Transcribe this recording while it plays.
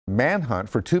manhunt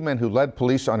for two men who led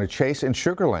police on a chase in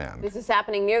Sugar Land. This is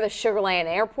happening near the Sugar Land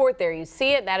Airport. There you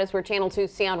see it. That is where Channel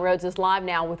 2's Syan Rhodes is live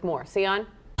now with more. Syan?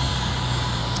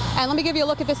 And let me give you a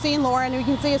look at the scene, Lauren. You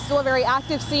can see it's still a very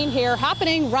active scene here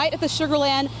happening right at the Sugar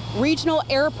Land Regional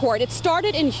Airport. It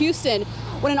started in Houston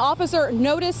when an officer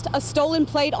noticed a stolen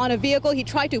plate on a vehicle. He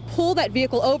tried to pull that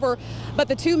vehicle over, but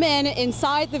the two men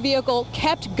inside the vehicle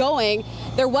kept going.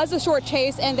 There was a short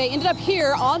chase, and they ended up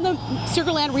here on the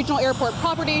Sugar Land Regional Airport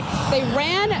property. They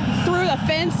ran through a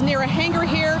fence near a hangar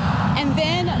here and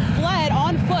then fled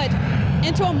on foot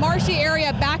into a marshy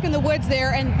area back in the woods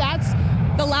there, and that's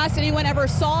the last anyone ever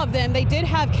saw of them. They did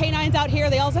have canines out here.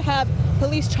 They also have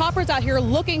police choppers out here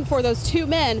looking for those two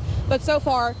men, but so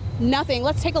far, nothing.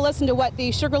 Let's take a listen to what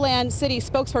the Sugar Land City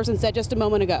spokesperson said just a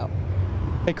moment ago.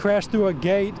 They crashed through a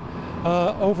gate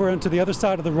over into the other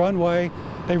side of the runway.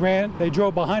 They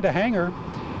drove behind a hangar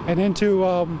and into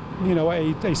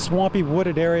a swampy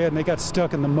wooded area, and they got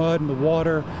stuck in the mud and the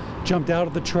water, jumped out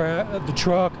of the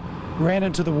truck, ran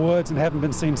into the woods, and haven't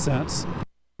been seen since.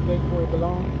 Where it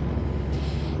belonged.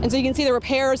 And so you can see the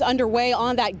repairs underway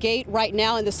on that gate right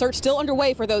now, and the search still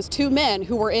underway for those two men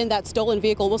who were in that stolen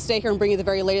vehicle. We'll stay here and bring you the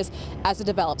very latest as it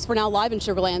develops. For now, live in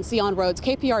Sugar Land, Syan Rhodes,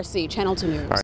 KPRC, Channel 2 News.